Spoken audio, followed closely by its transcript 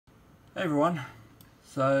Hey everyone,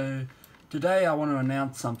 so today I want to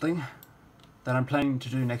announce something that I'm planning to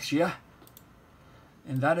do next year,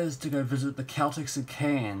 and that is to go visit the Celtics at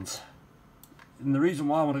Cairns. And the reason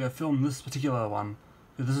why I want to go film this particular one,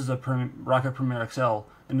 because this is a Ryko Premier XL,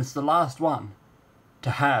 and it's the last one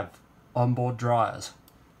to have onboard dryers.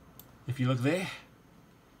 If you look there,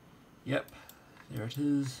 yep, there it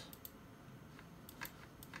is.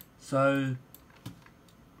 So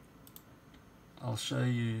I'll show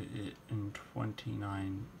you it in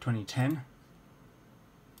 2010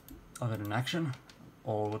 of it in action,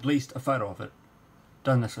 or at least a photo of it.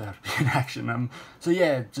 Doesn't necessarily have to be in action. So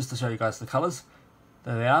yeah, just to show you guys the colours.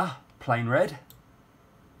 There they are, plain red.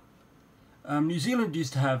 New Zealand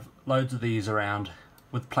used to have loads of these around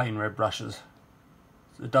with plain red brushes.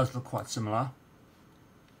 So it does look quite similar.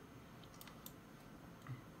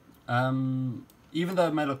 Even though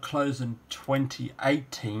it may look closed in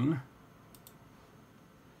 2018,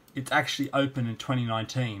 it's actually open in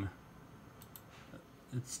 2019.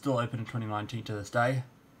 It's still open in 2019 to this day.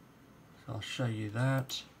 So I'll show you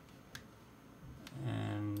that.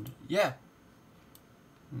 And yeah,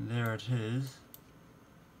 and there it is.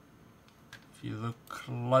 If you look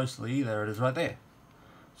closely, there it is right there.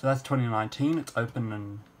 So that's 2019. It's open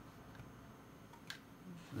and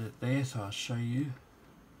there, so I'll show you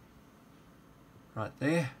right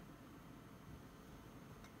there.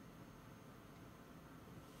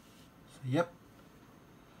 Yep.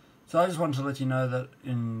 So I just wanted to let you know that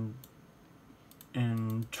in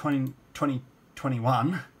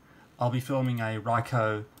 2021 I'll be filming a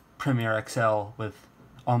Ryko Premier XL with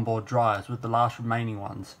onboard dryers, with the last remaining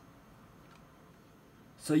ones.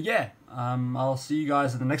 So yeah, I'll see you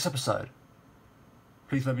guys in the next episode.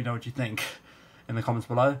 Please let me know what you think in the comments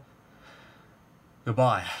below.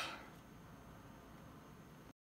 Goodbye.